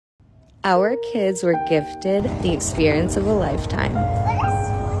Our kids were gifted the experience of a lifetime.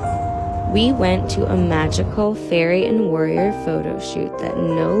 We went to a magical fairy and warrior photo shoot that,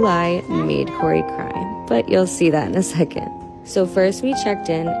 no lie, made Corey cry. But you'll see that in a second. So first we checked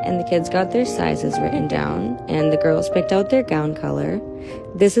in and the kids got their sizes written down and the girls picked out their gown color.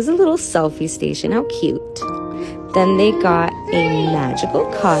 This is a little selfie station, how cute. Then they got a magical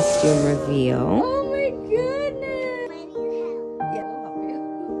costume reveal. Oh my goodness!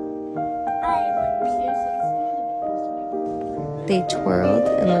 They twirled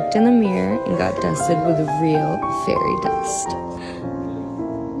and looked in the mirror and got dusted with real fairy dust.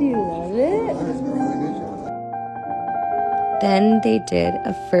 Do you love it? Then they did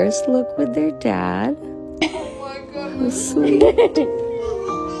a first look with their dad. Oh my god. How sweet.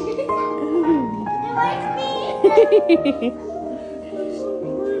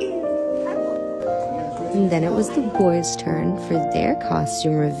 And then it was the boys' turn for their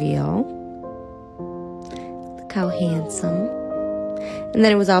costume reveal. Look how handsome. And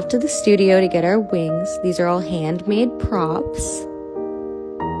then it was off to the studio to get our wings. These are all handmade props.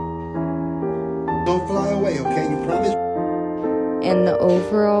 Don't fly away, okay? You promise? And the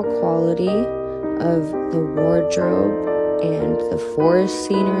overall quality of the wardrobe and the forest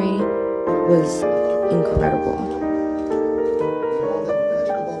scenery was incredible.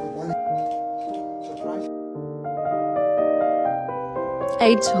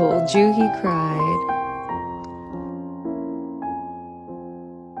 I told you he cried.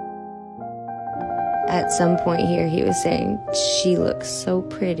 At some point here, he was saying, "She looks so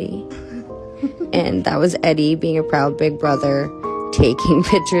pretty." And that was Eddie, being a proud big brother, taking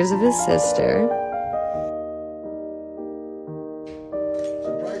pictures of his sister.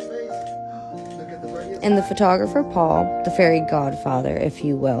 And the photographer, Paul, the fairy godfather, if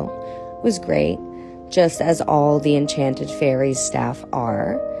you will, was great, just as all the Enchanted Fairies staff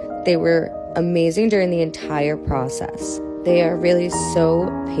are. They were amazing during the entire process. They are really so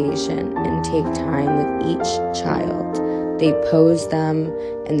patient and take time with each child. They pose them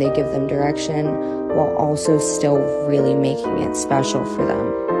and they give them direction while also still really making it special for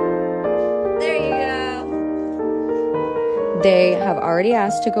them. There you go. They have already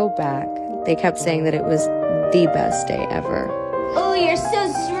asked to go back. They kept saying that it was the best day ever. Oh, you're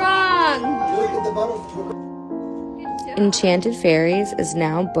so strong. Look at the bottom. Enchanted Fairies is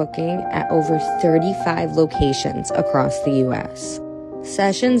now booking at over 35 locations across the U.S.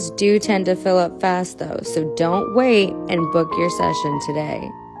 Sessions do tend to fill up fast though, so don't wait and book your session today.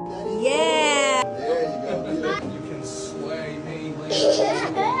 Yeah. There you go. You can sway me.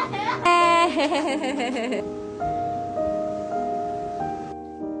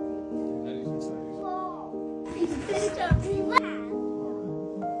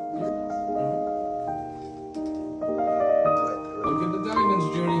 Look at the diamonds,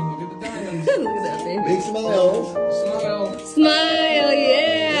 Judy. Look at the diamonds. Look at that baby. Big smiles. Smile. Smile,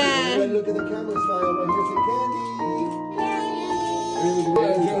 yeah. Everybody look at the camera. Smile right here. Say candy. Really Yeah,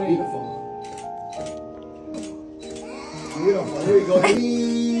 good. Judy. Beautiful. Beautiful. Here we go.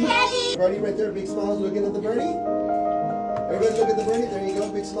 Candy. Birdie right there. Big smiles. Looking at the birdie. Everybody look at the birdie. There you go.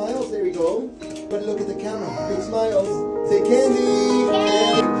 Big smiles. There we go. But look at the camera. Big smiles. Say candy.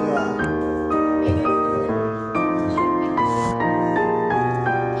 Good job.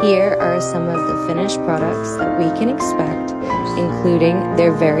 Here are some of the finished products that we can expect, including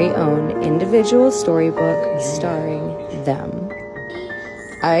their very own individual storybook starring them.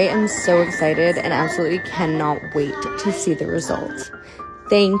 I am so excited and absolutely cannot wait to see the result.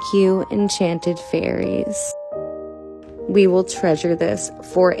 Thank you, Enchanted Fairies. We will treasure this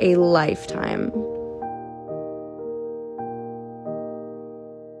for a lifetime.